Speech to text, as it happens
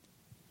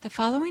The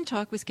following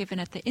talk was given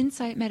at the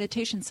Insight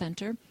Meditation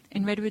Center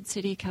in Redwood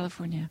City,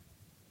 California.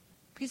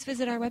 Please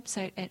visit our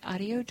website at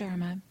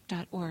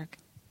audiodharma.org.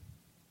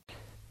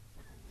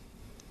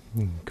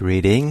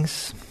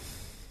 Greetings.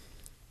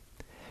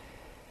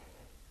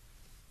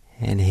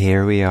 And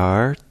here we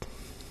are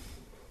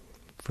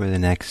for the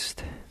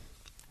next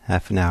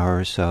half an hour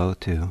or so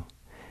to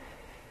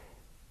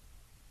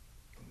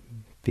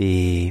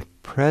be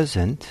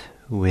present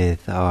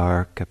with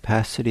our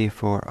capacity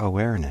for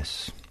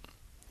awareness,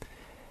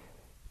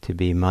 to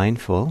be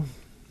mindful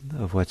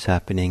of what's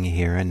happening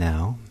here and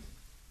now.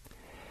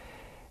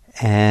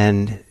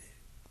 And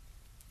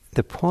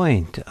the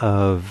point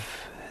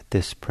of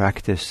this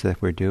practice that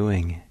we're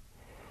doing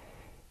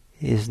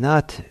is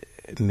not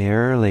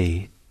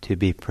merely to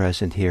be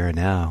present here and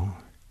now,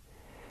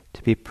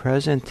 to be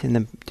present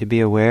to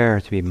be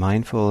aware, to be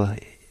mindful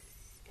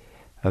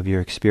of your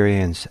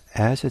experience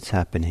as it's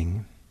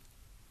happening,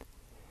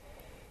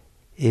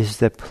 is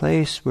the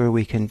place where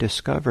we can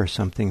discover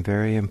something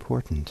very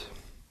important.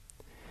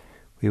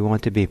 We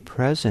want to be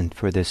present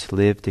for this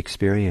lived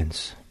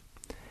experience,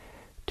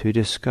 to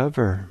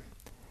discover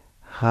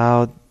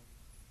how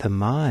the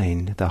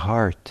mind, the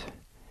heart,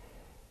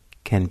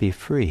 can be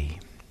free.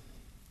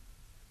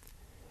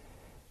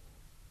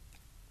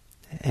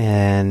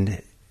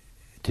 And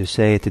to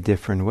say it a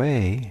different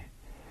way,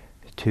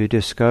 to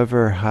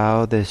discover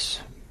how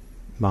this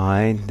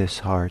mind, this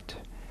heart,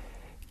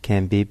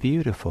 can be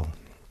beautiful.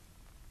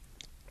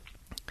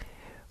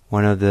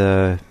 One of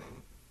the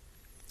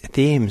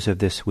themes of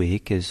this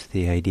week is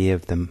the idea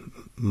of the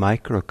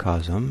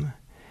microcosm,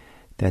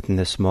 that in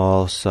the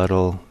small,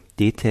 subtle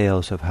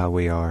details of how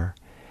we are,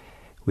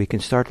 we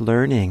can start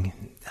learning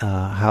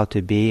how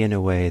to be in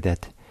a way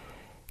that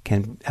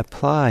can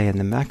apply in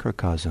the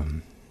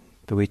macrocosm.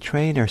 But we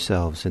train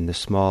ourselves in the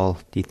small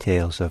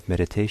details of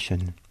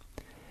meditation.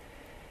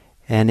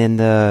 And in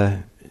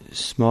the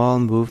small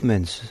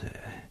movements,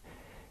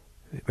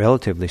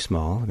 relatively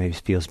small, maybe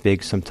it feels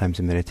big sometimes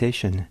in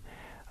meditation,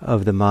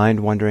 of the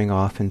mind wandering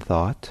off in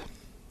thought,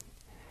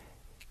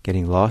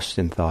 getting lost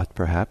in thought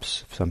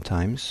perhaps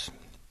sometimes,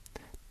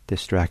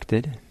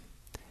 distracted,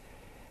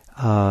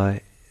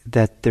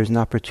 that there's an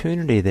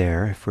opportunity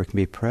there, if we can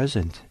be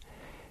present,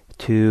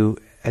 to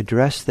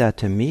address that,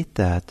 to meet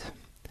that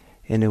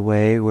in a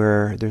way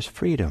where there's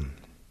freedom.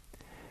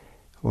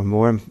 Or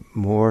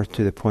more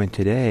to the point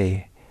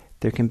today,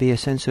 there can be a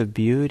sense of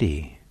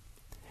beauty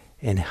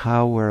in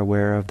how we're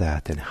aware of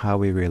that and how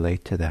we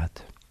relate to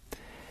that.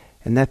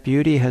 And that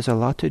beauty has a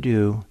lot to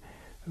do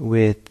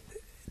with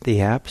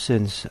the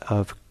absence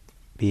of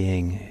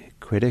being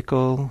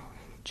critical,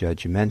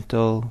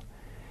 judgmental,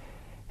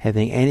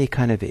 having any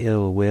kind of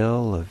ill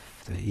will of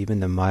even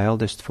the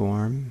mildest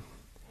form,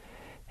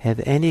 have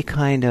any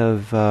kind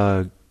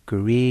of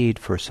greed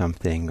for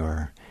something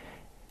or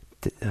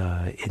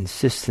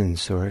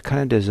insistence or a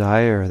kind of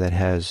desire that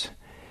has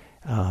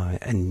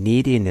a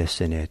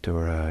neediness in it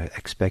or an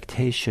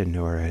expectation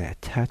or an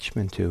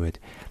attachment to it,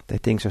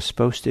 that things are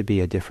supposed to be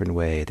a different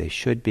way, they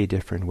should be a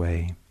different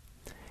way.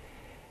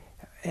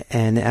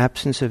 And the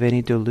absence of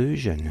any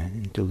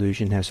delusion.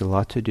 Delusion has a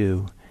lot to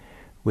do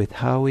with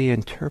how we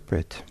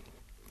interpret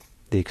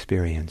the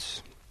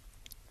experience.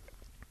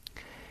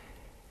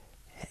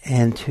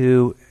 And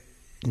to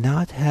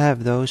not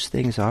have those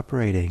things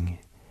operating,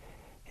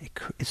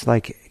 it's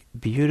like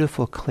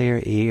beautiful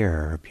clear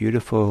air,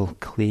 beautiful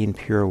clean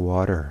pure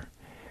water,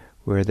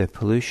 where the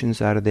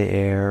pollution's out of the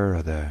air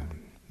or the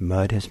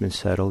mud has been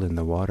settled in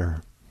the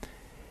water.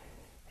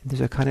 And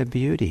there's a kind of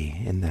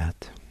beauty in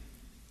that.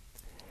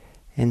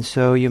 And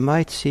so you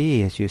might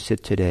see as you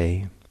sit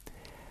today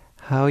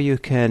how you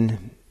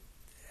can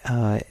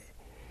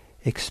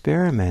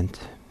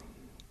experiment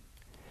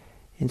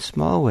in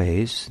small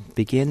ways,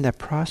 begin the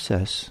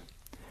process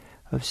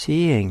of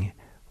seeing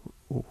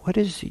what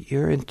is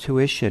your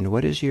intuition,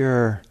 what is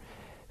your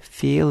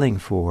feeling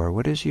for,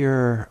 what is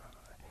your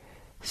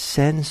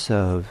sense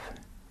of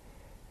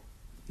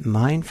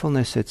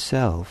mindfulness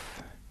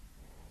itself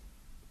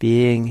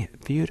being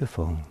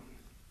beautiful.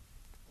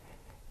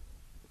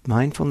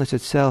 Mindfulness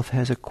itself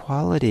has a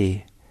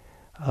quality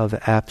of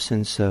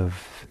absence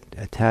of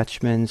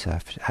attachments,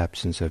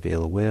 absence of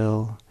ill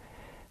will,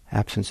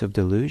 absence of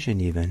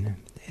delusion even.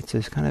 It's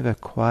this kind of a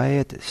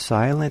quiet,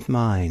 silent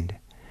mind,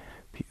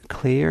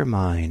 clear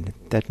mind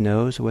that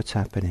knows what's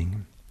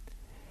happening.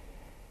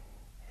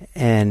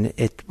 And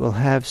it will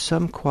have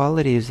some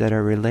qualities that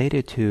are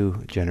related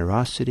to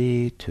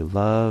generosity, to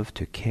love,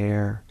 to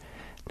care,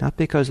 not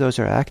because those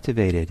are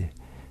activated,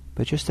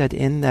 but just that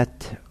in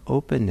that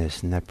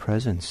openness, in that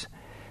presence,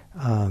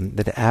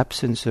 that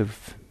absence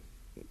of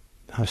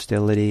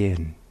hostility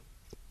and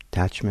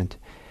attachment,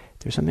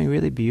 there's something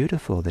really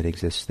beautiful that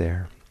exists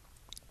there.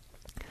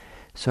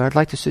 So I'd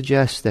like to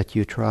suggest that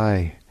you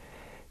try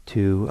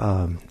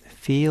to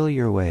feel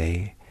your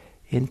way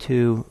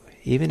into,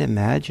 even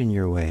imagine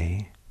your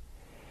way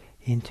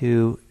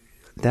into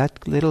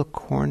that little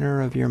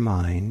corner of your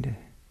mind,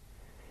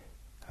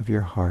 of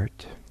your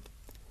heart,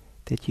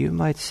 that you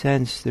might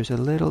sense there's a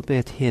little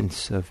bit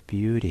hints of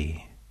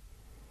beauty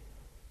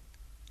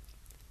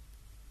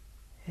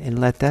And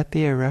let that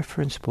be a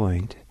reference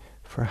point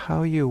for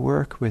how you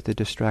work with the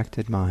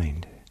distracted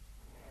mind.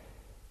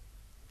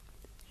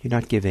 You're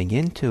not giving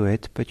into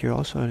it, but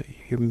you're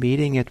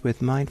meeting it with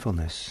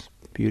mindfulness,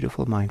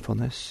 beautiful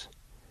mindfulness.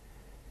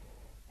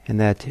 And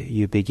that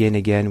you begin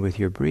again with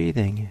your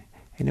breathing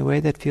in a way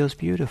that feels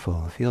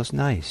beautiful, feels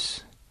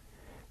nice.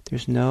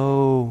 There's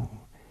no,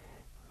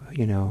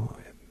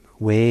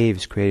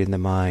 waves created in the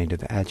mind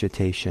of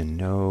agitation,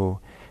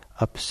 no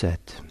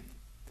upset.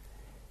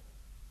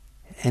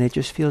 And it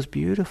just feels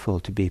beautiful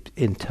to be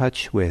in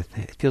touch with,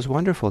 it feels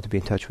wonderful to be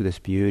in touch with this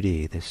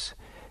beauty, this,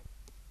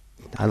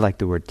 I like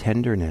the word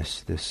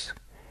tenderness, this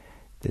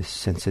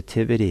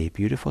sensitivity,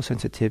 beautiful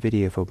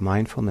sensitivity of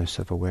mindfulness,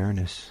 of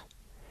awareness.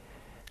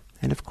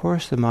 And of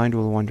course the mind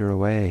will wander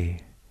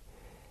away.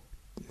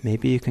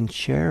 Maybe you can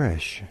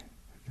cherish,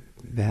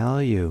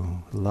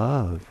 value,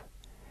 love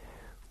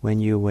when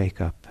you wake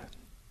up.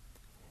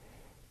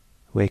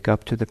 Wake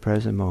up to the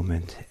present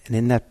moment. And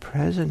in that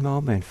present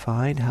moment,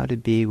 find how to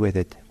be with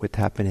it, what's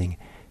happening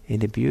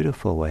in a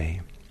beautiful way.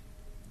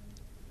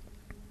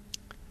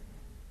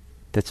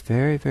 That's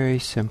very, very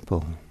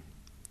simple.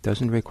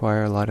 Doesn't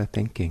require a lot of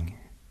thinking.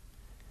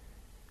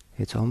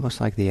 It's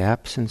almost like the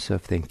absence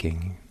of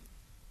thinking.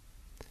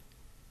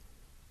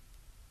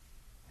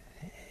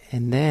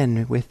 And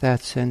then, with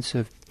that sense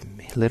of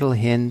little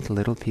hint,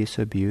 little piece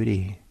of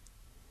beauty,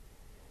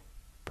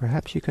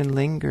 perhaps you can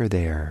linger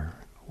there.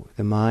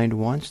 The mind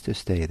wants to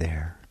stay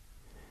there.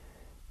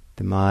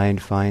 The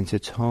mind finds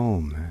its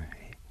home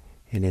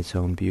in its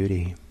own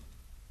beauty.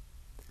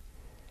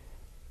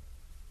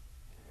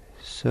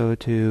 So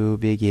to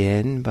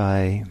begin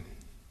by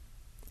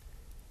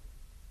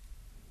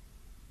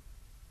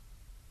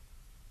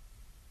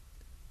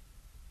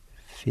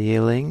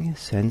feeling,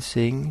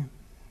 sensing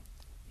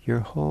your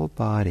whole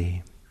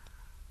body,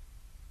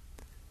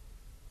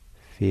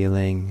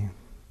 feeling,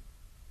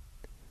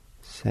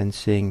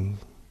 sensing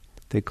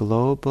the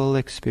global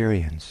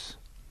experience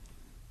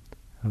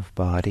of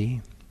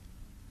body,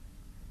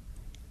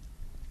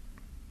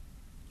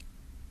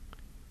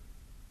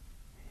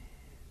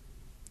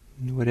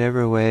 in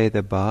whatever way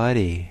the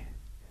body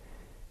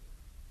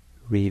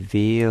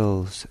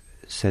reveals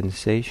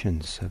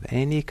sensations of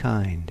any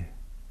kind,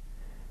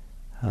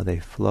 how they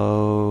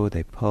flow,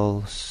 they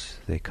pulse,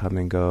 they come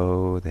and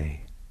go,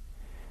 they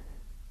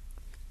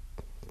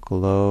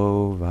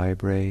glow,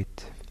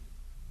 vibrate.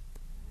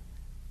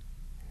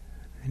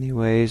 Any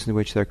ways in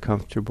which they're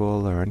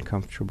comfortable or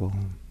uncomfortable.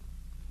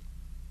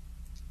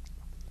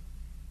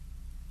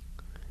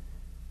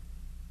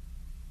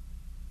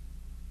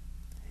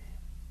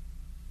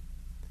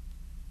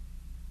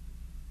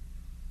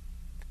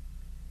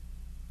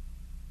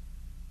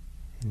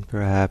 And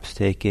perhaps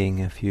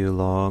taking a few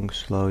long,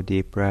 slow,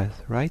 deep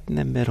breaths right in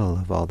the middle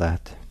of all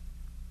that.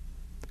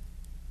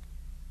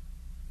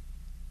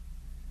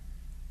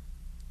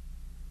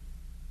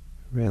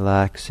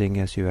 Relaxing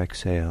as you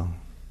exhale.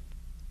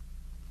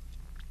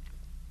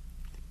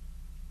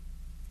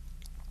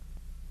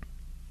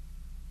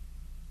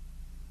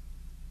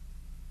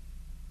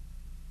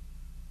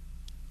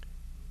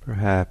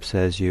 Perhaps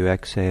as you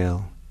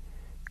exhale,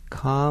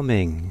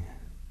 calming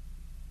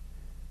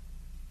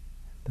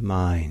the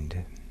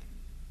mind.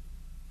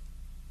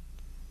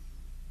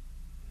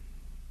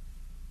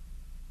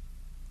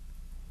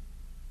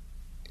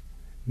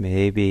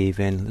 Maybe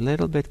even a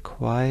little bit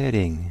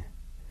quieting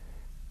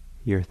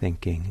your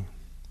thinking.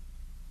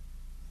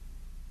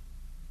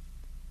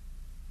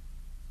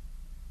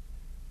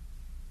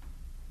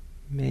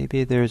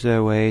 Maybe there's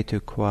a way to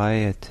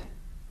quiet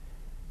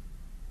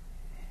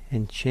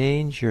and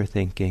change your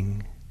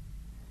thinking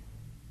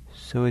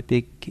so it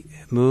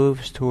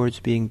moves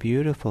towards being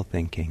beautiful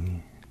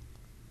thinking.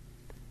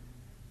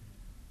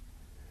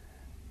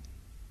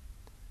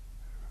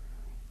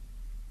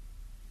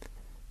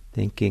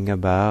 Thinking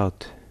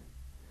about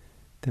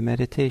the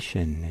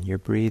meditation and your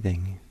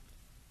breathing,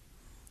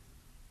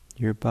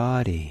 your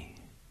body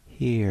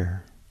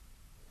here,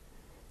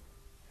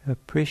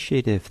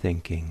 appreciative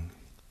thinking.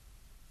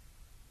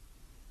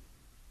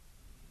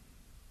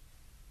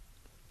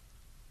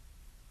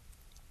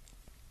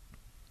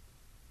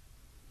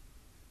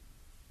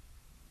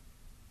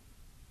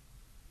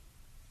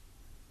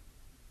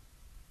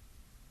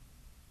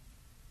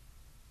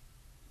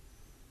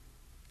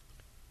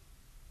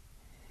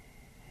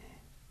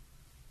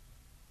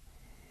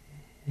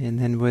 And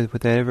then with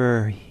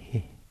whatever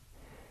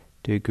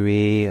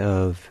degree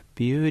of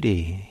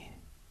beauty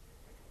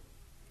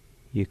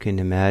you can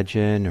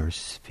imagine or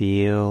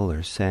feel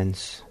or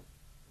sense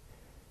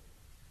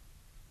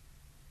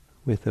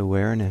with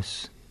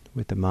awareness,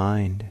 with the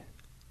mind,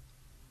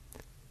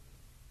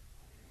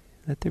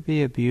 let there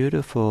be a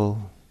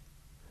beautiful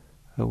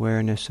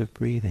awareness of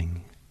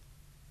breathing.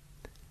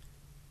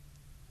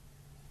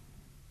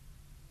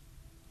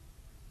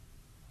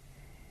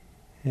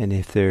 And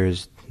if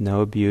there's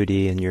no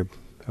beauty in your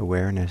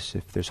awareness,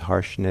 if there's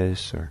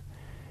harshness or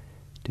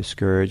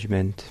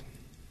discouragement,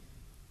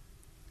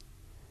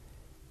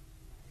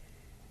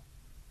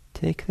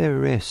 take the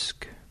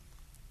risk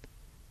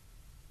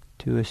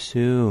to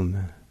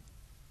assume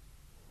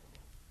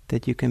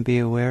that you can be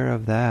aware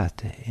of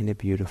that in a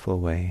beautiful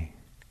way.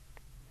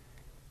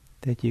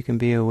 That you can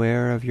be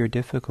aware of your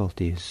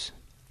difficulties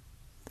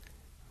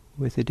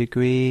with a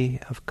degree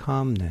of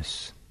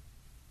calmness,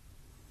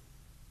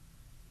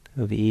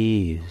 of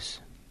ease,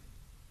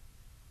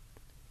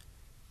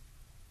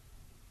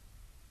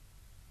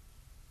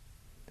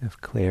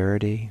 of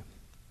clarity.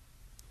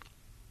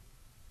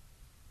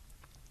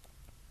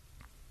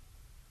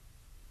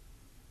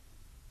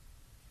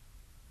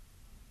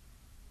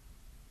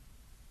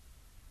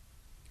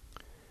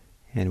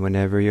 And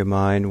whenever your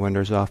mind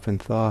wanders off in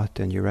thought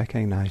and you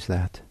recognize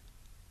that,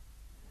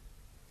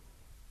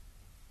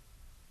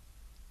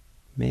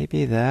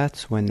 maybe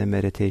that's when the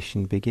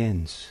meditation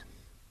begins.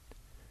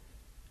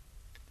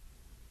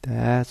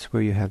 That's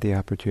where you have the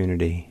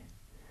opportunity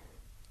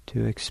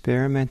to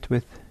experiment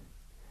with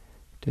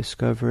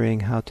discovering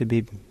how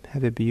to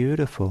have a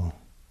beautiful,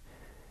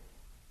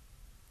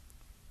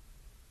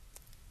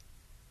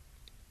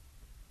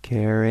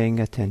 caring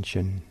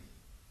attention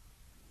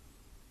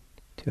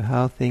to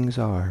how things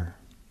are.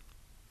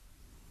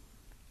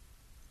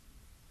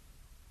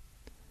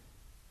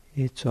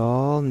 It's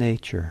all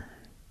nature.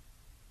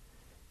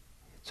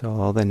 It's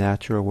all the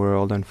natural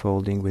world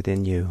unfolding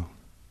within you.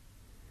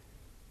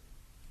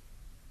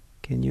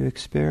 Can you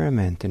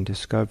experiment and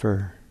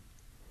discover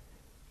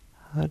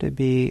how to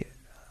be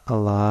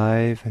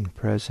alive and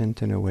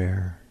present and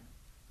aware?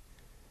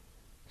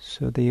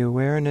 So the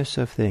awareness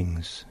of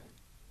things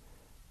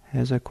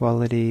has a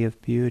quality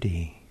of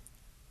beauty,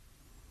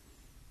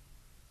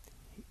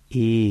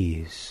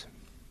 ease,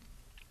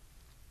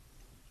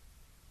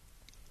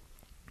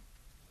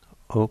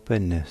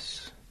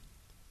 openness,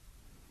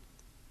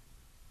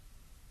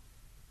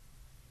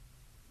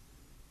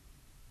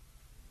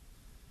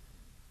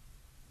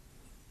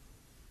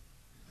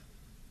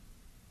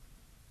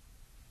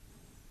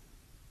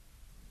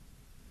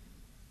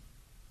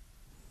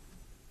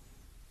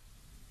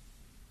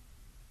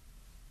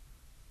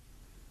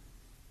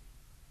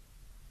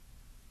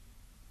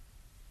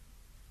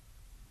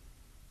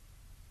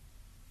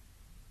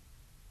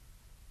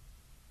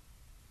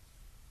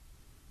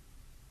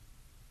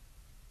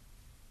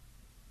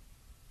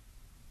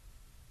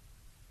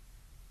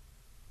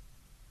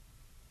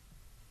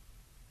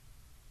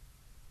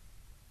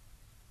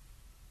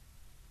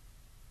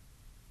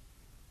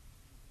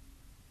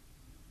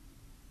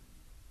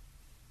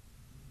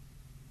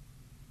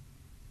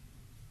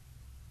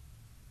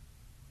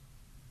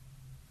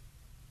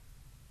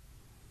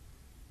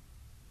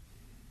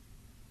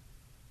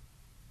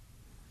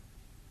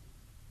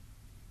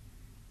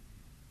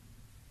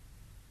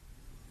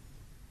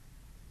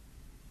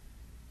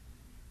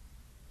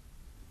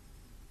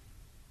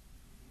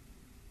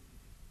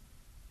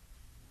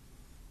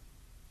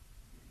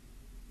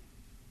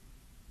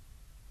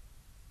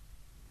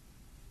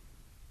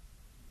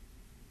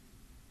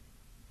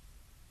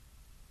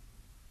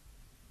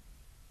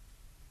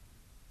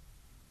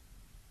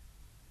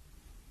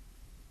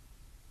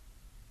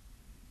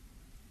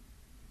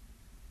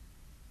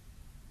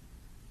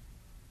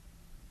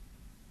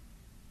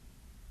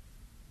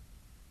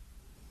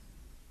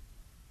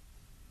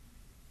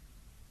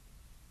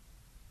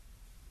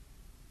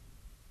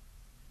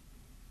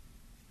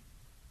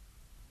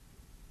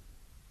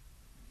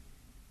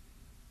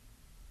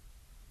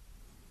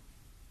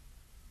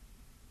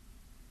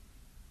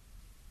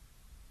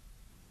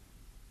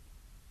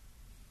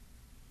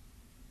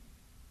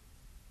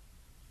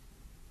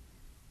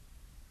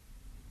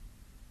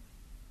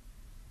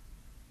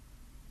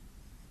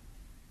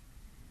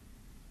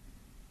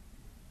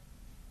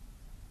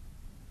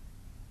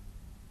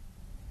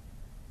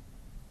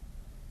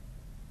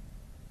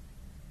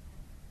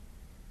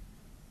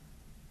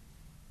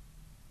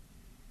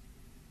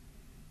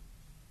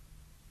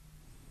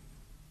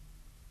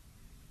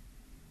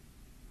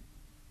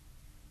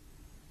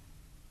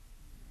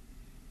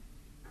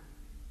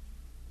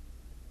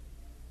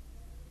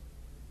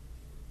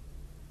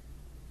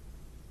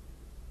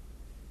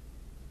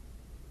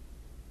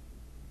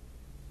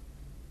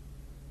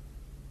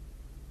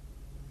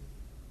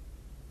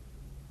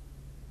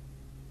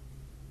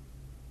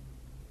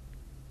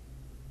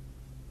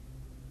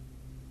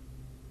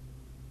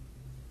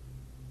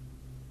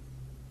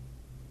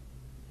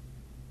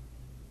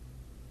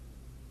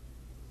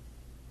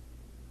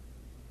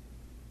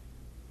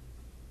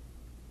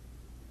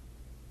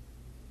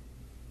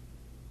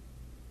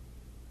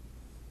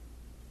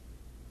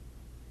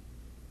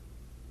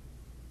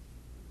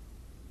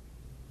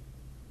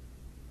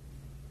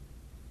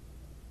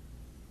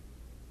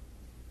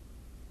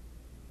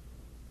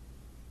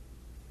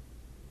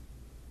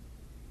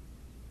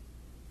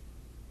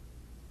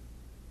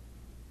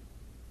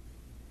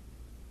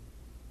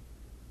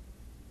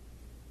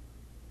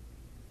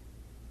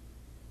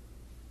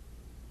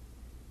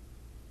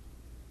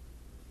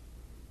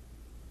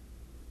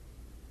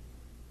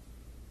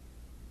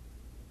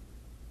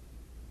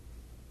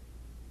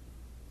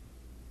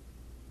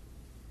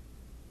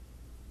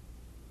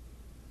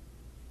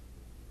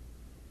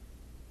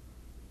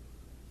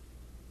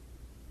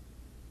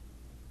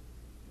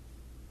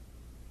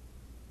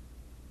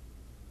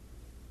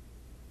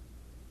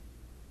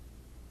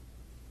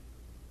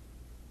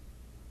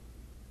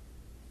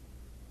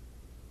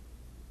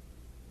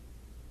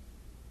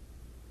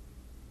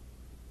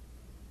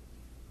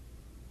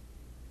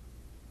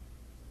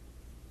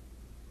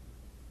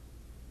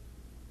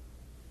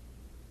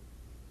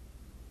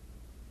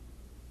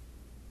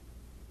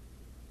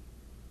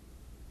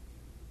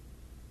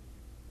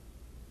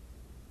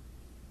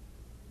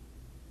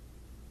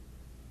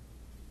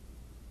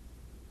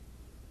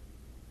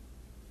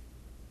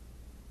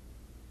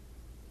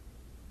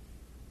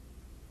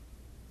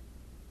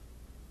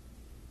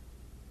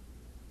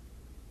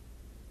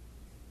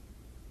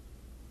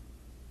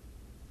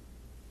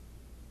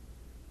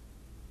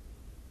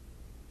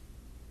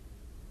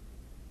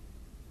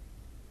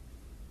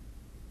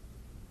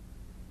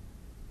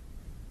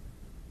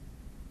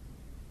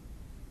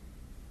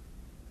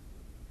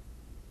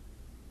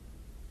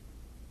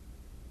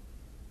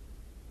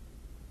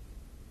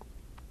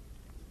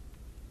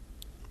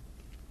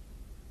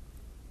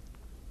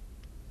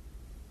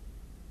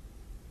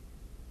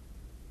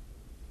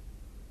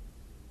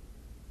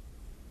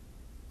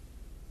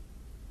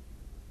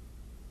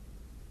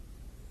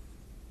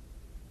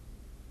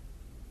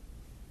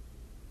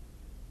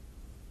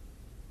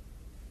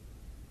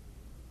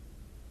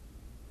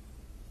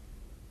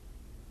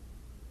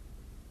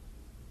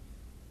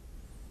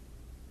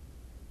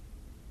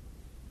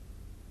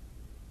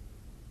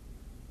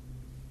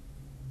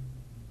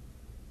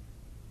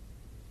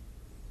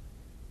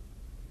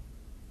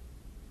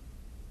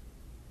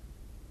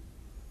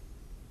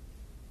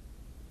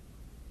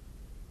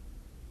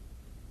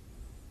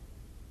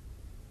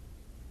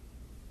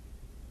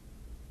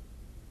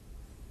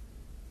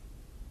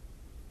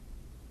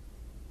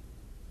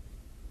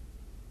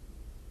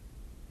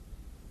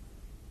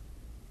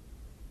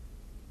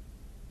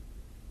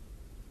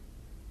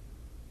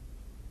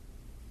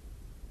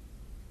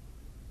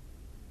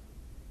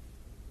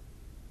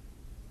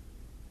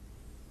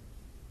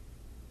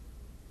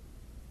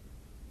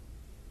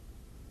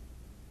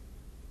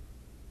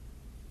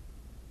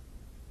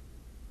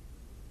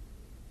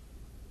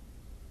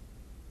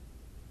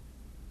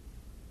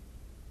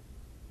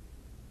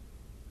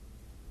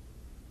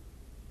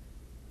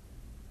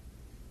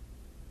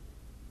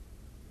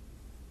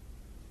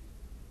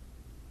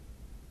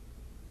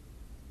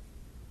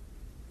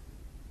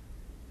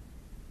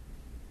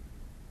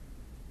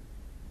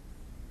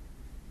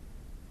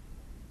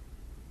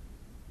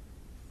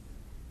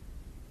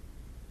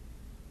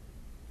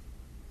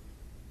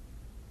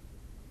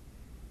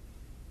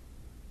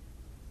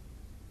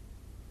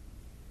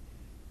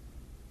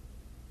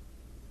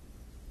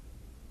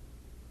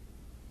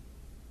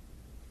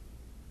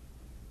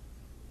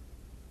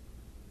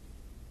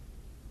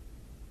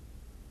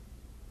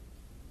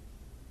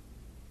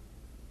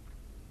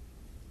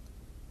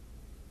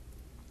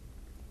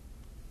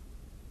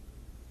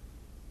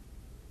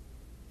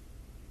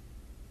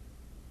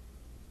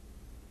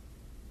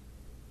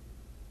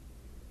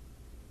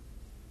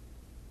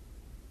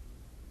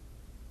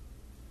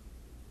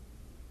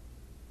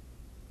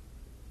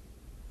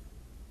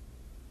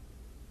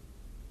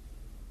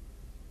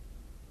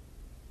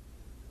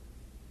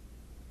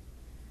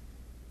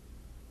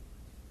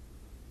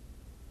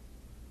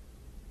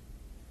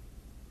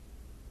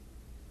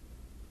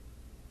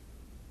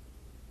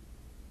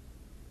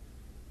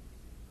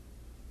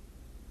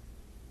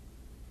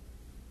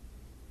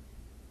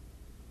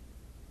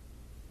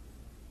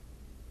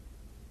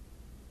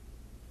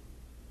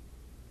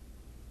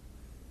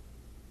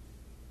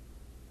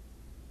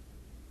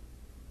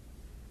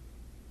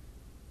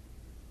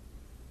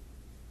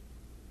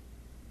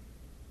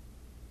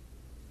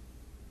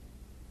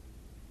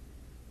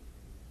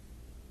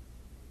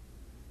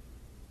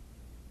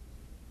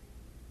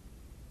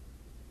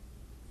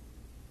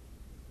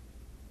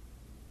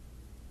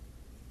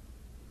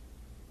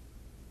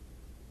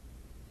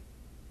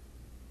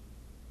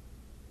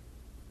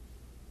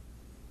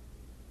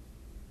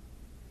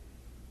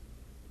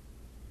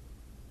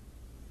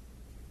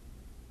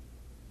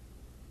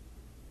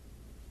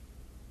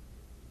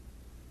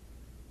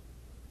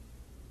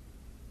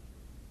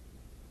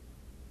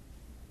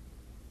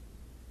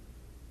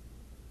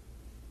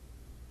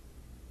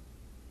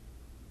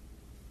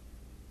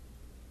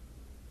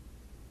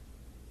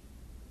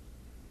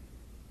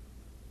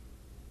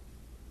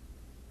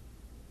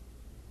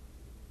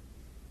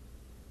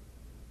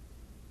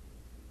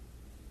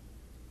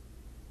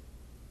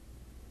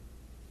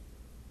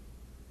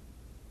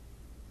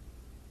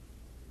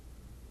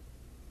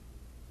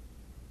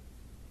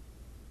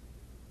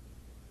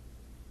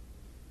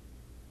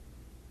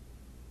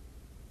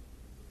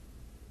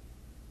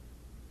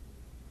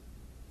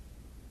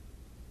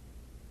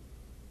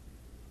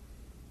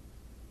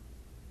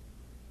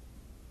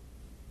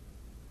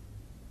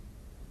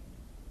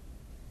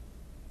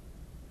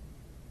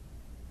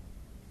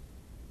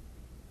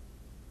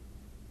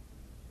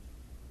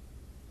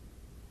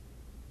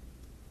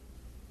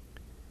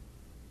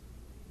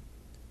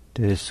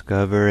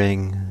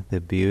 Discovering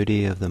the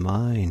beauty of the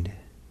mind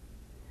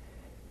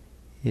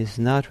is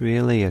not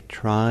really a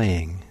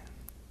trying.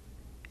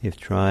 If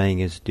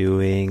trying is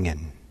doing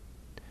and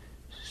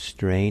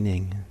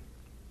straining,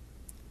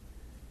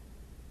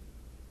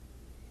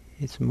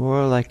 it's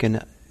more like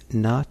an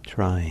not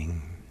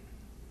trying,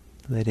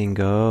 letting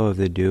go of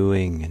the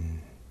doing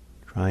and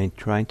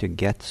trying to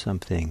get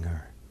something,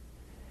 or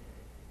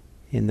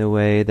in the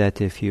way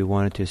that if you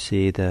wanted to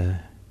see the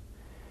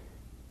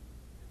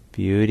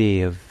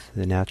beauty of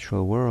the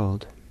natural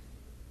world,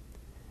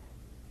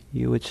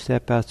 you would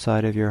step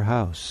outside of your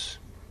house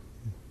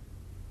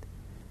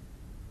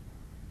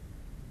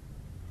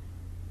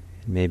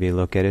and maybe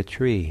look at a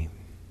tree,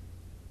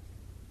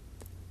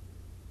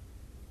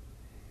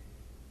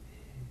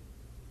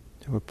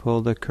 or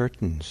pull the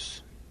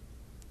curtains.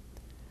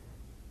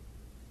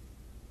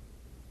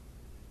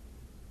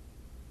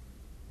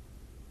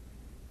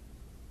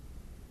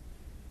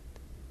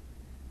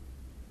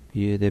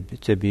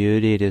 It's a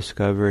beauty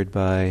discovered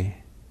by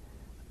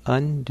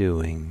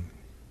undoing,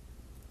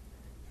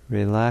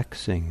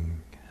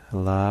 relaxing,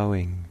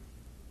 allowing.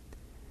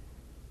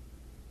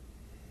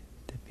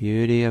 The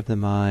beauty of the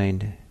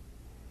mind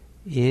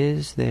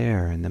is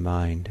there in the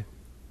mind.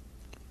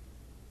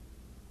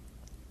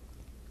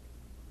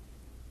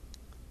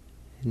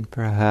 And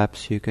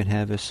perhaps you can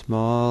have a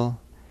small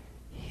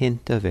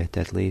hint of it,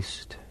 at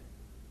least,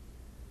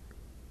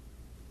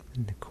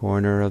 in the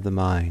corner of the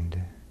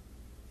mind.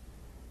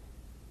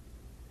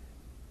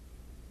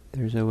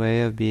 There's a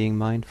way of being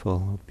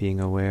mindful, of being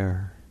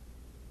aware.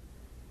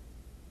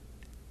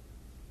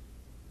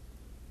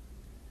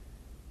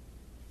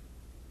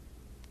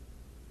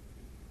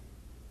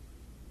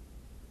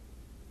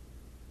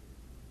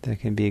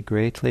 That can be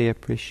greatly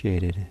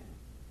appreciated,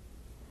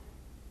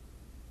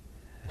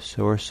 a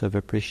source of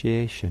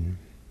appreciation.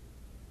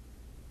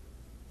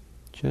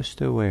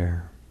 Just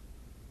aware.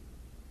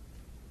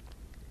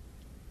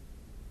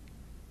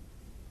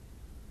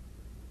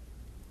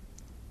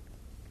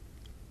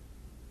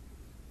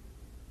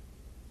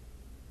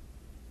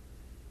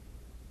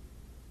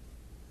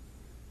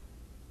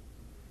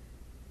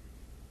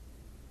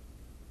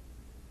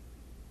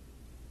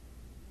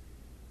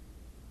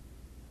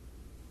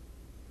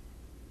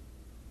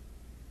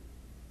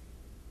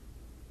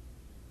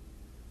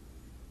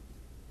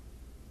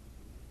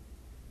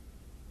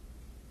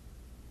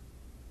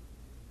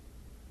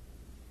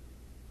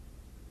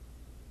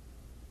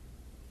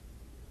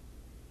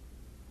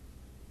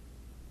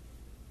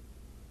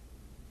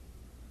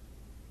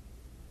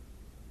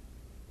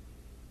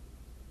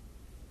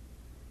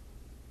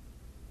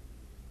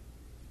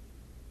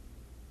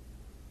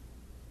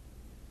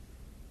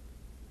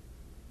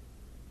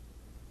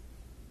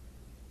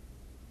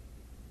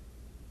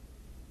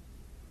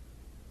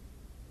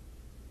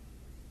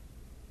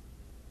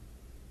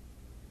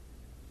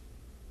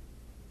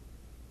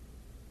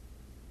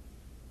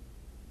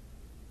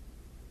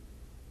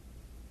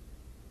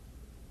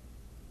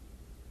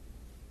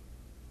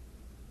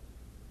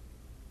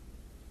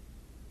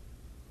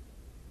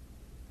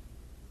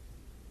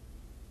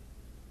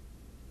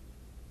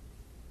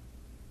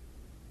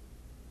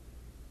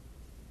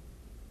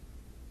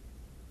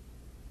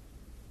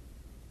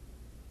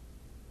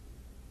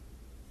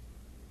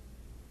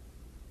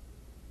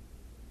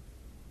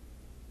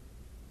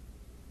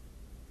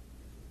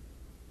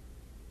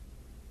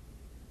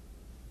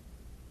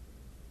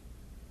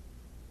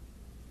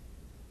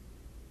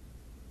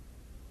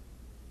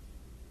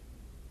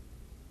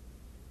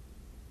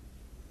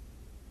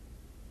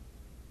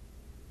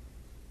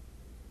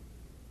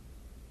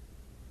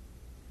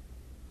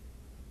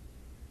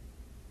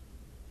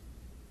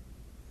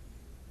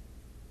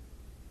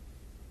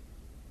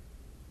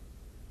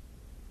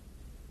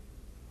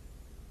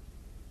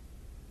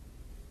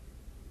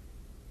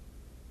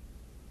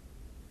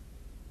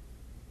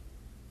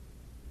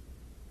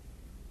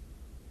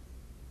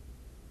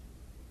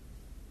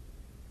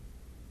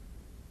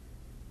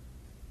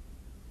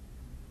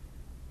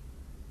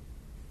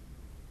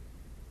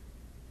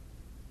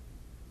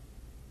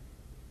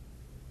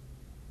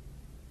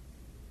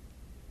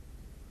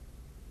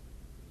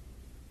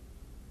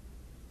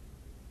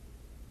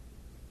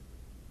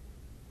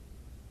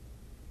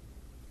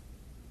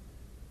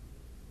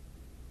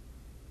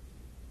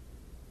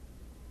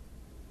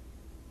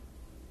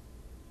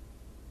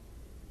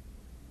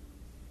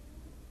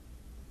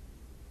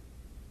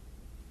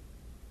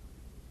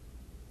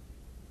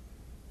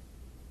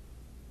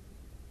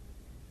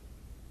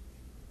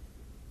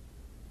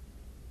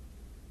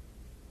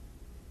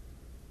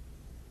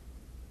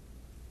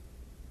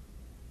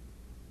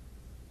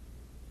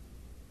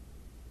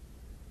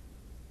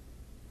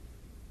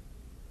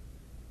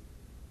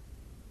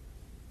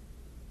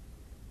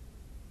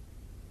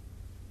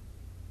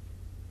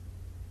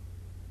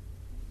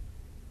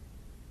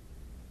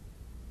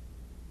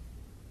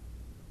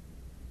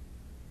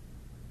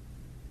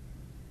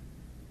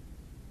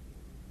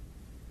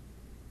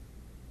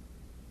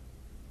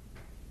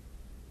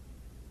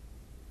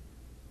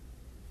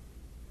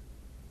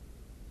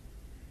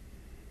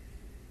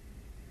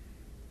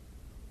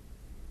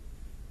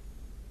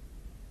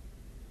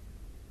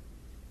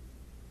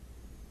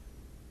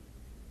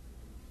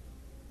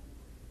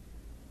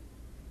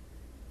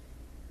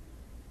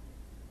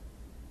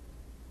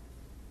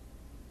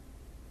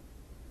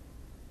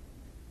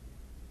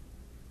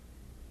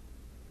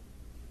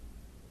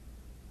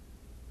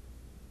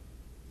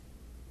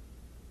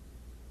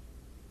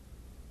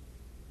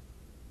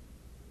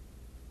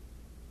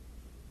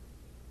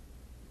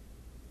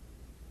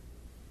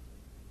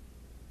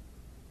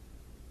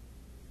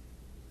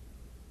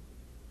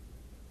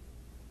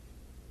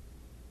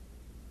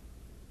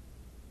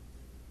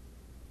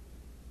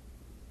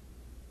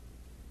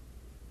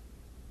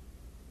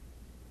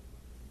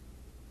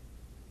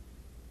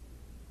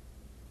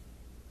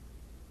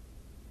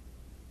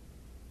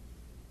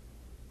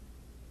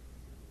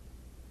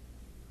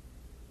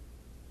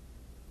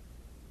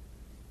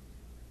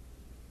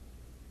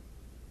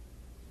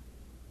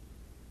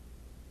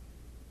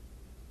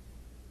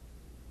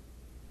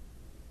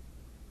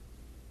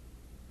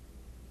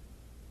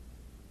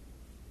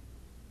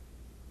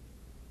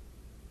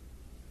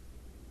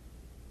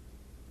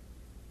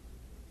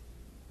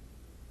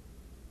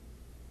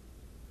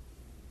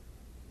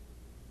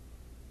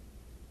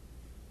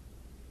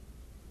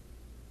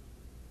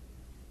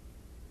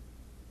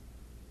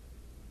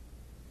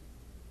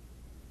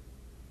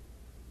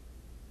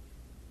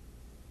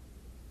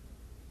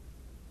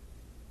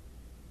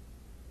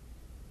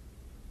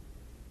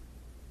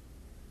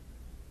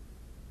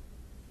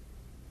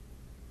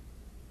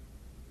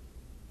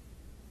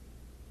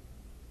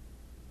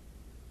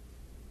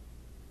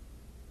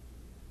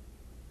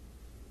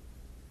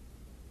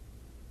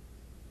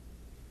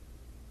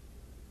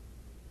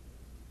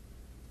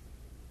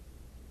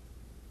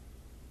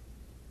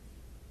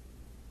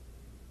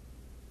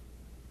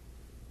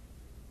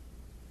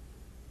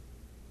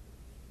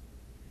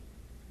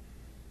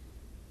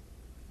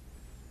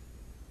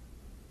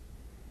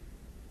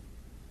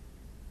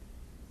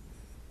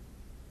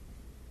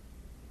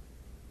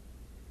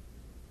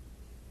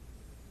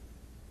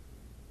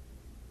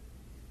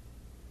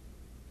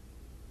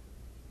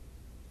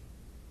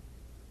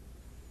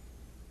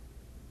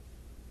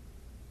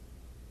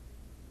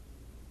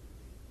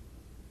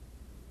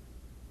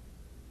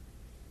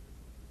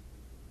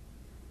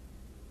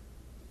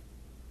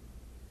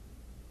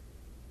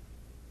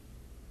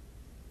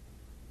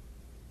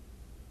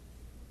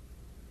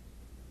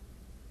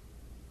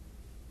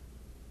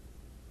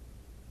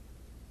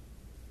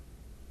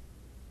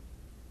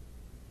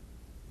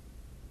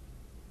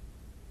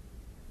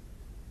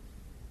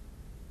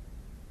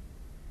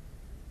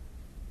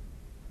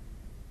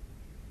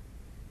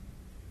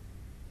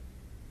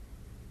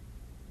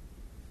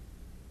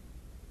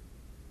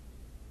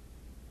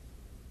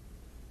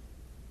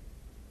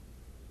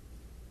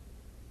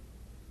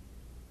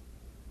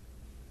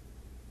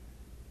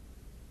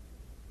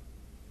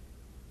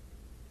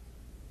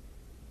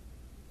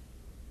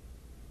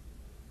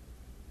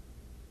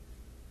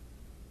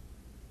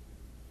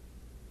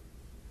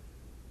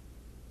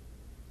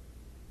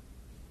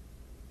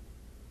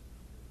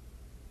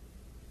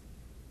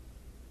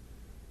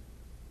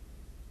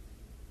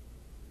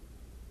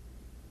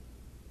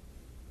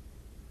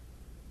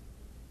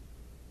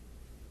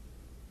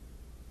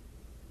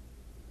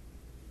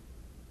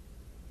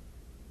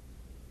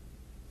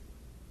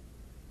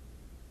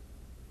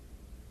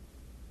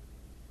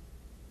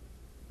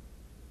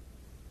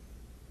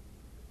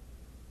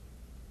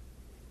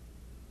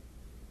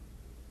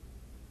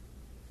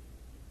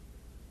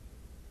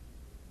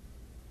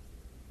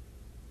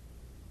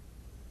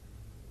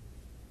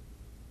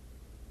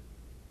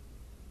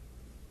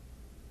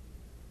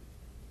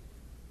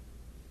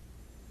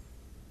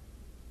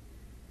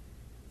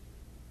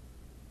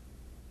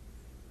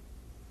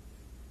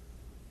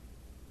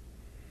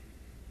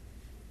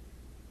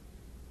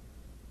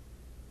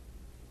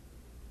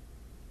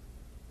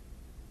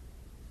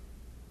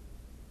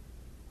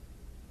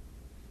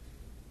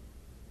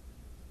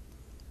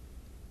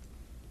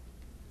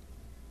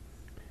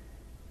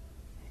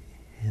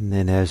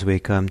 as we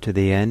come to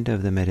the end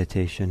of the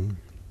meditation,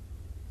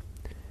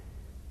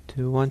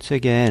 to once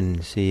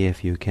again see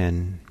if you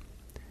can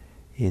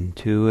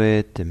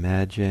intuit,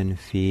 imagine,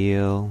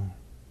 feel,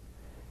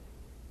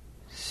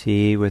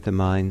 see with the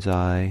mind's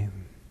eye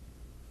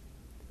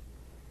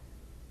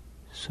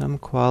some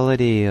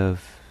quality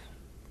of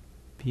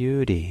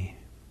beauty,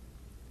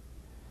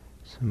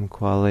 some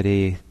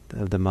quality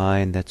of the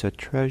mind that's a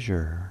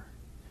treasure,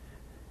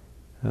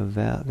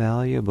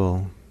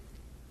 valuable,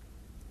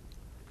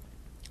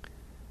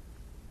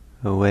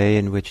 a way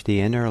in which the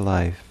inner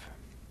life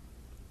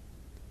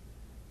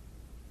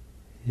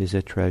is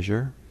a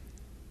treasure.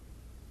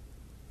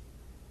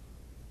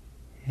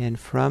 And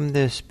from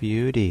this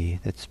beauty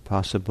that's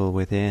possible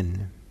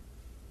within,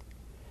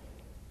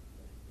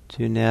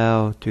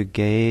 to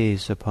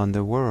gaze upon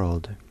the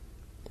world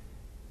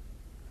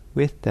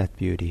with that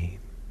beauty,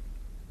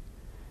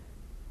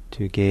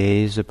 to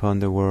gaze upon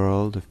the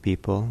world of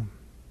people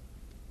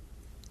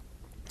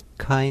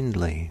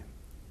kindly,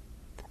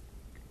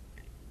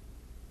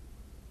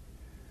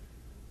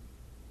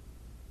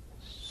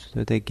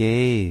 so the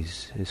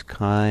gaze is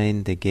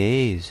kind, the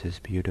gaze is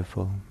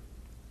beautiful.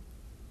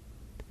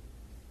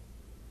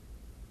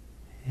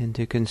 And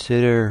to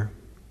consider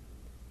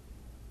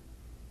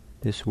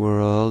this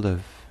world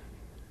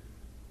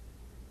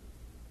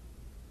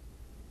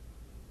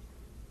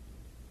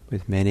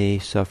with many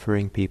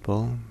suffering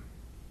people,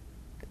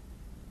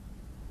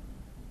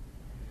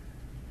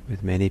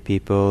 with many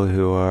people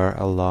who are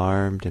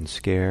alarmed and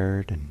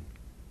scared and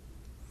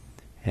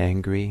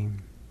angry,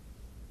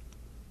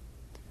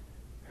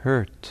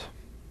 hurt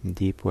in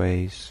deep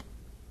ways,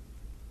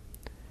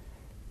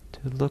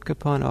 to look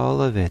upon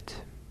all of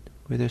it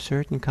with a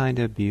certain kind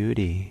of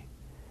beauty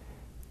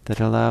that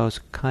allows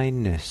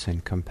kindness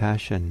and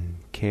compassion,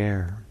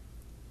 care,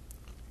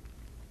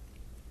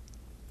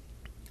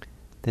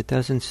 that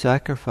doesn't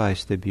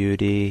sacrifice the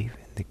beauty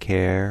and the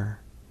care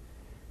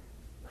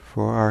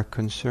for our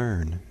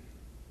concern.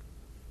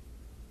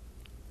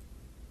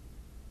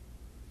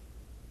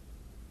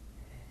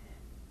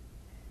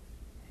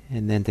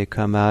 And then to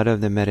come out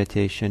of the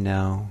meditation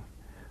now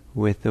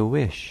with a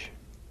wish,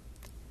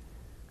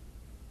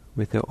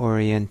 with the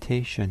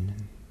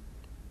orientation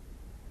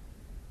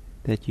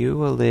that you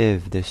will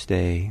live this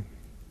day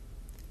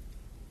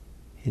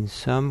in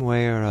some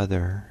way or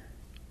other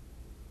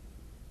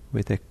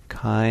with a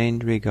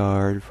kind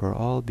regard for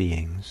all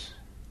beings,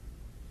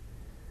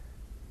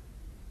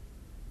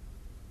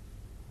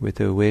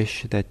 with a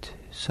wish that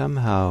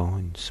somehow,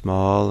 in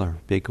small or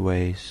big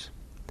ways,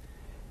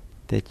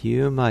 that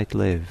you might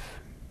live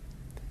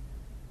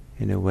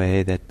in a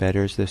way that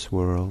betters this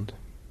world,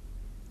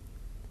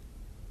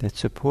 that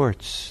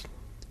supports,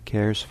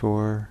 cares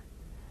for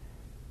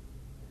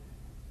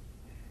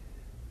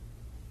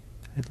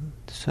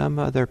some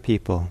other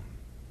people,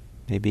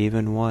 maybe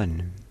even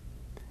one.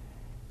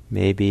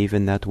 Maybe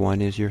even that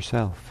one is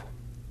yourself.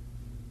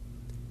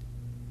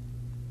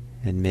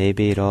 And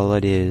maybe all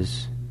it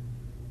is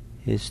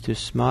to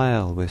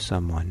smile with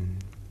someone,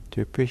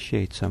 to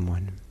appreciate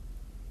someone.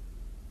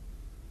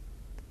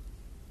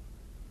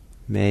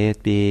 May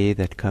it be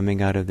that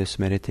coming out of this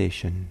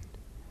meditation,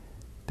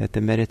 that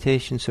the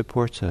meditation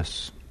supports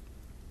us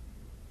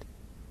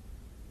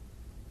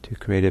to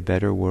create a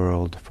better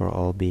world for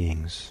all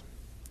beings.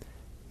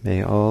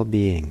 May all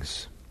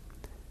beings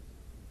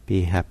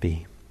be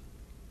happy.